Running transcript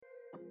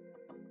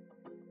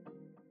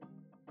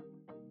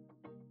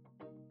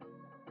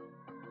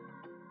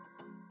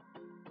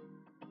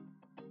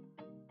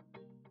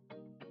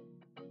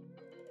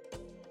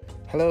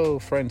Hello,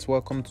 friends.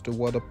 Welcome to the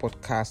Word Up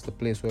Podcast, the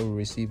place where we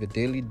receive a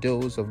daily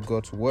dose of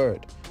God's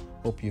Word.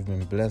 Hope you've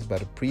been blessed by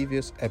the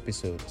previous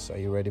episodes. Are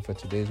you ready for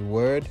today's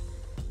word?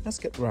 Let's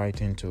get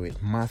right into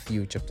it.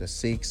 Matthew chapter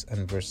 6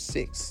 and verse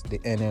 6, the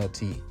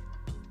NLT.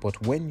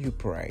 But when you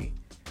pray,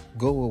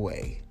 go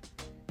away,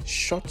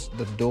 shut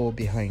the door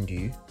behind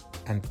you,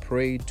 and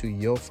pray to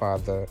your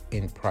Father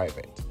in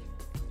private.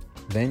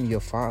 Then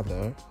your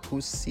Father, who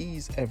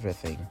sees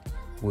everything,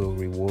 will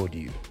reward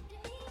you.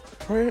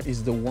 Prayer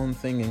is the one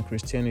thing in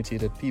Christianity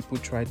that people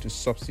try to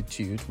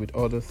substitute with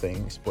other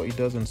things, but it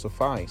doesn't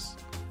suffice.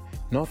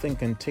 Nothing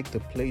can take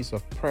the place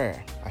of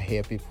prayer. I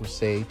hear people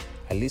say,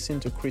 I listen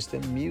to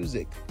Christian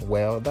music.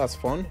 Well, that's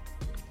fun,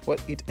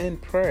 but it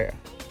ain't prayer.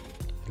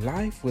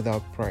 Life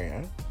without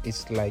prayer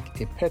is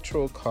like a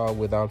petrol car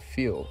without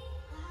fuel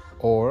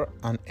or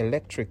an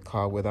electric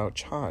car without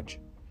charge.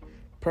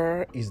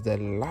 Prayer is the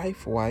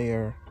life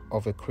wire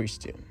of a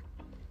Christian.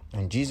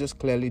 And Jesus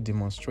clearly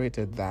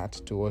demonstrated that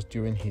to us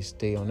during his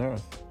stay on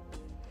earth.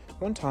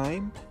 One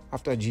time,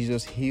 after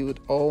Jesus healed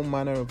all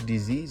manner of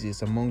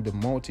diseases among the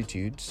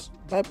multitudes,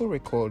 the Bible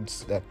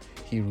records that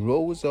he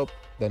rose up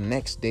the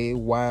next day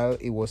while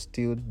it was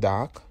still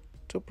dark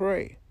to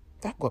pray.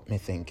 That got me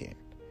thinking.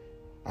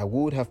 I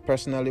would have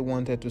personally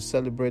wanted to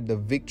celebrate the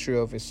victory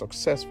of a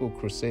successful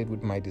crusade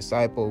with my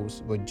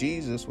disciples, but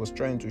Jesus was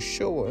trying to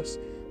show us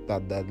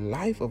that the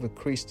life of a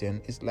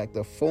Christian is like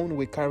the phone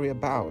we carry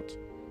about.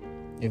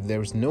 If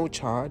there is no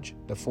charge,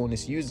 the phone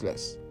is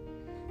useless.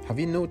 Have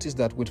you noticed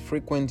that with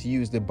frequent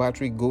use, the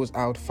battery goes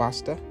out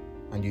faster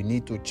and you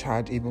need to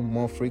charge even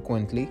more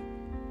frequently?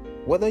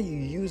 Whether you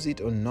use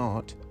it or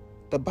not,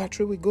 the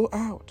battery will go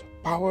out.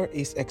 Power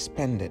is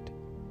expended.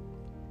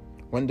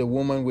 When the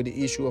woman with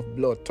the issue of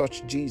blood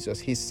touched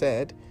Jesus, he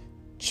said,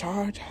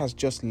 "Charge has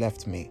just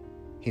left me."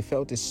 He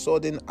felt a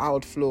sudden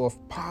outflow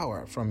of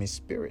power from his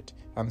spirit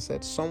and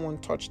said, "Someone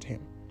touched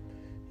him."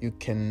 You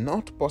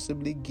cannot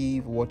possibly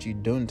give what you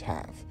don't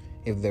have.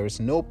 If there is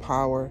no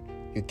power,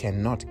 you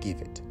cannot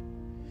give it.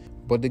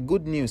 But the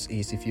good news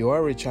is, if you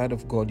are a child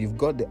of God, you've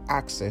got the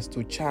access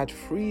to charge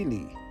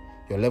freely.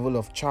 Your level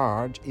of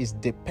charge is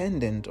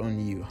dependent on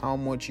you, how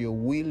much you're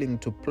willing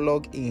to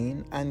plug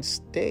in and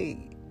stay.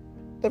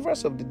 The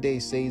verse of the day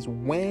says,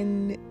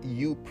 when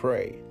you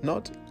pray,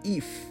 not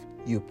if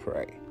you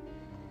pray.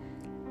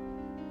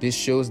 This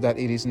shows that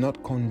it is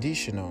not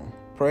conditional.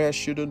 Prayer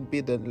shouldn't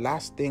be the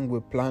last thing we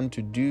plan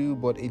to do,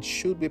 but it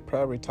should be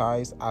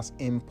prioritized as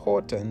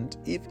important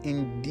if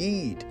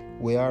indeed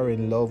we are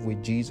in love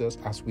with Jesus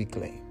as we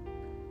claim.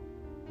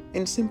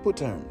 In simple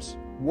terms,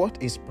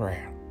 what is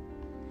prayer?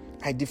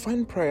 I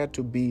define prayer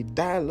to be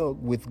dialogue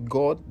with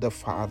God the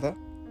Father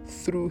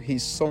through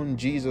his Son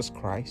Jesus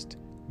Christ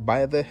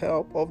by the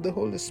help of the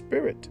Holy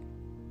Spirit.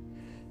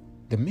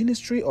 The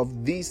ministry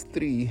of these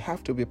three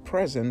have to be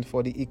present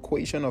for the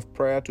equation of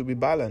prayer to be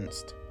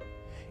balanced.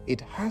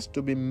 It has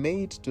to be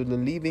made to the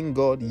living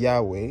God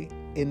Yahweh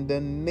in the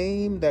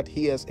name that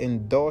he has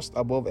endorsed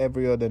above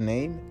every other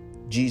name,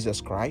 Jesus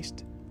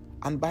Christ,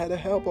 and by the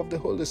help of the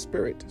Holy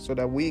Spirit so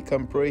that we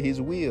can pray his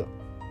will.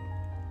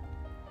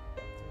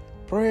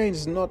 Prayer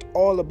is not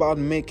all about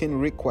making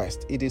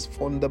requests. It is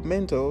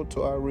fundamental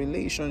to our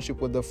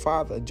relationship with the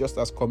Father, just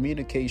as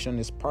communication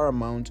is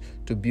paramount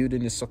to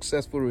building a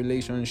successful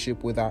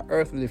relationship with our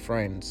earthly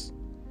friends.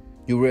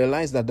 You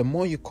realize that the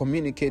more you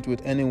communicate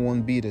with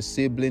anyone, be it a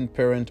sibling,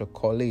 parent, or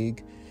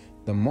colleague,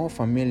 the more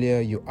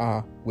familiar you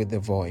are with the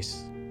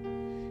voice.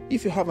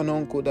 If you have an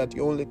uncle that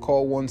you only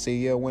call once a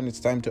year when it's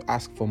time to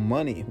ask for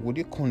money, would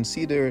you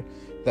consider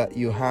that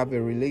you have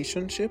a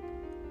relationship?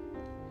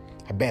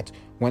 I bet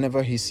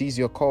whenever he sees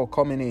your call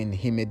coming in,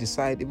 he may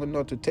decide even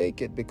not to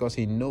take it because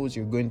he knows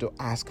you're going to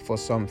ask for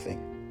something.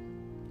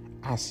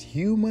 As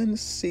humans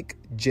seek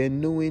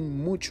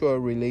genuine mutual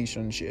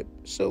relationship,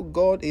 so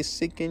God is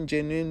seeking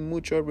genuine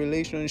mutual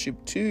relationship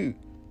too.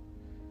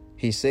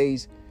 He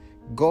says,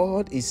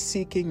 God is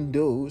seeking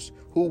those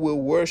who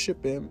will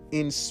worship him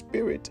in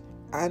spirit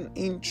and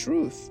in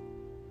truth.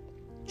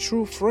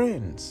 True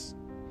friends.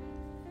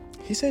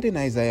 He said in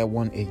Isaiah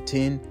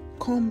 1:18,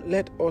 "Come,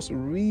 let us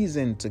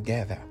reason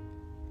together."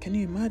 Can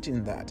you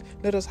imagine that?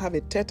 Let us have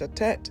a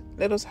tete-a-tete.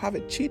 Let us have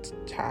a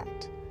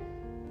chit-chat.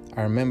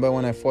 I remember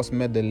when I first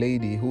met the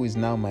lady who is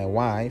now my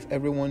wife,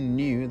 everyone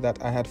knew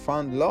that I had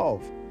found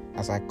love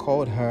as I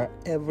called her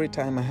every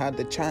time I had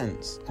the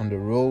chance, on the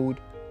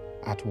road,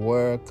 at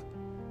work.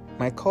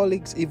 My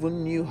colleagues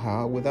even knew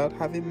her without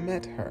having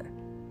met her.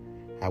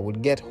 I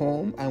would get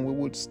home and we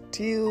would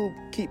still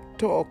keep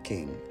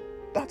talking.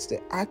 That's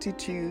the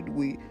attitude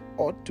we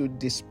ought to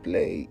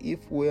display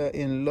if we're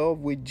in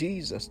love with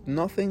Jesus,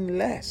 nothing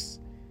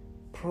less.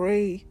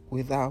 Pray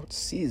without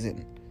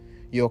ceasing.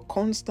 You're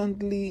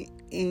constantly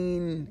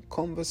in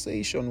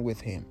conversation with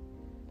him.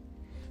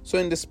 So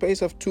in the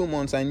space of 2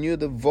 months, I knew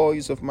the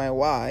voice of my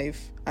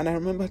wife. And I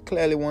remember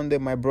clearly one day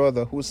my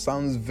brother, who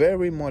sounds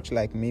very much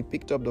like me,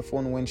 picked up the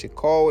phone when she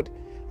called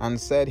and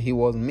said he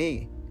was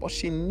me. But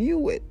she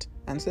knew it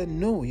and said,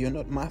 "No, you're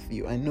not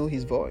Matthew. I know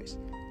his voice."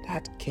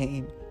 That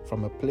came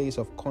from a place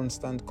of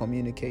constant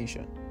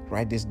communication.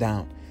 Write this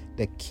down.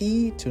 The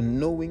key to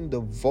knowing the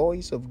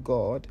voice of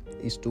God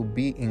is to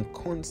be in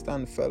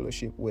constant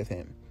fellowship with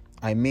Him.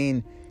 I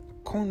mean,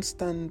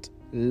 constant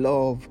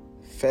love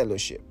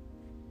fellowship.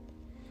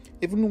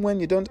 Even when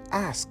you don't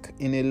ask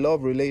in a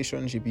love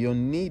relationship, your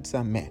needs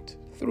are met.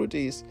 Through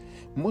this,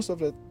 most of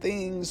the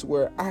things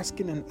we're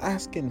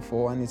asking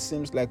for, and it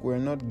seems like we're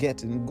not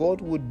getting, God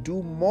would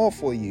do more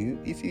for you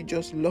if you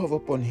just love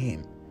upon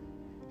Him.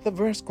 The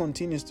verse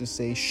continues to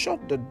say,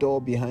 shut the door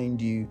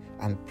behind you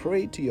and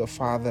pray to your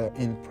Father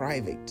in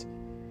private.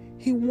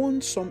 He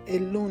wants some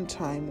alone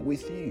time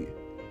with you.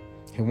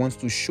 He wants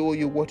to show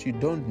you what you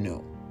don't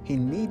know. He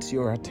needs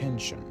your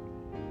attention.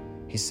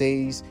 He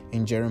says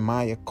in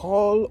Jeremiah,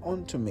 call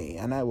unto me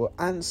and I will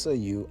answer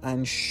you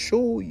and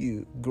show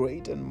you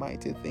great and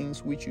mighty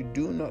things which you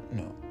do not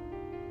know.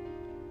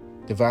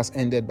 The verse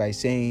ended by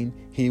saying,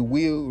 He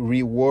will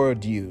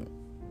reward you.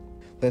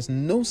 There's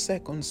no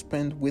second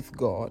spent with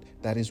God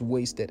that is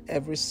wasted.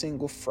 Every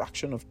single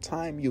fraction of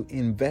time you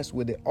invest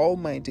with the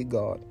Almighty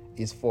God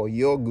is for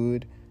your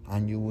good,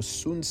 and you will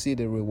soon see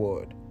the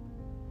reward.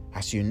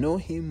 As you know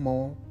Him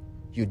more,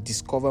 you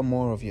discover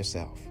more of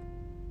yourself.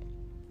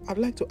 I'd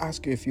like to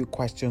ask you a few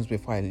questions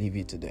before I leave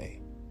you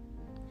today.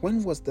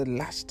 When was the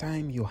last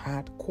time you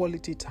had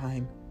quality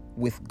time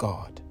with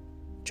God?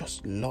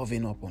 Just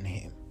loving upon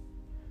Him.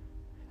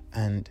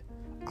 And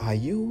are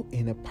you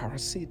in a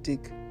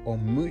parasitic or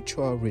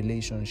mutual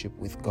relationship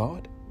with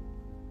God?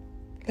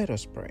 Let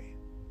us pray.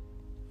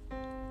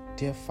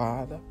 Dear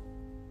Father,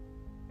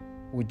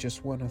 we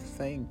just want to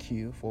thank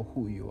you for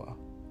who you are.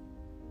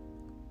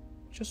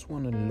 Just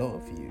want to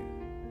love you.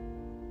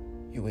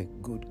 You're a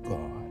good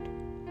God.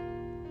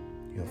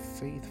 You're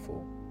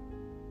faithful.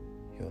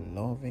 You're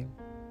loving.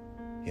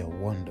 You're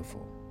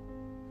wonderful.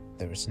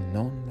 There is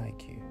none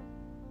like you.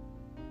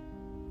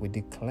 We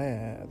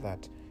declare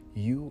that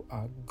you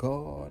are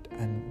God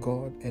and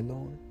God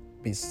alone.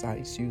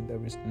 Besides you,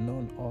 there is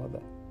none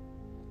other.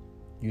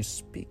 You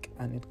speak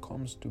and it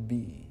comes to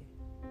be.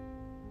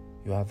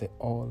 You are the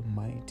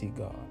Almighty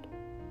God.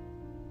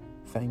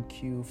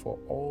 Thank you for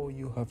all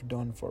you have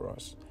done for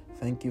us.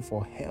 Thank you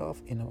for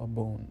health in our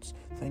bones.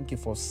 Thank you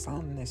for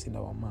soundness in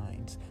our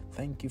minds.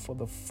 Thank you for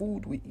the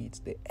food we eat,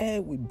 the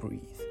air we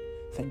breathe.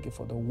 Thank you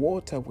for the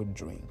water we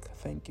drink.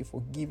 Thank you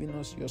for giving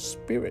us your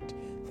Spirit.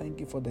 Thank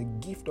you for the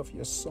gift of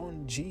your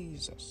Son,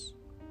 Jesus.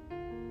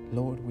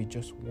 Lord, we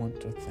just want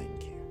to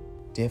thank you.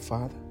 Dear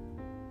Father,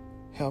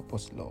 help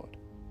us, Lord,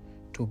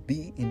 to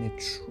be in a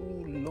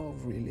true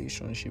love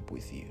relationship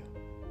with you.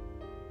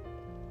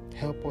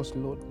 Help us,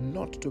 Lord,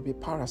 not to be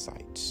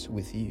parasites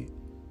with you,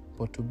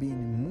 but to be in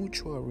a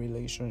mutual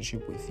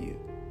relationship with you.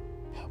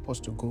 Help us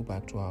to go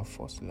back to our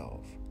first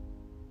love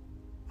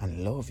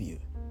and love you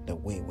the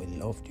way we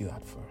loved you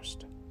at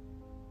first.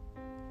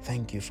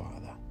 Thank you,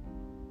 Father.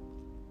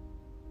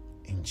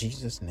 In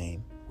Jesus'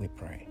 name we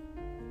pray.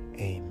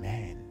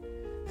 Amen.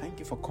 Thank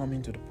you for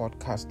coming to the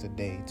podcast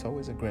today. It's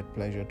always a great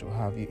pleasure to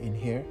have you in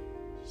here.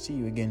 See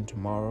you again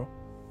tomorrow.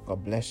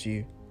 God bless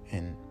you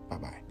and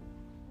bye-bye.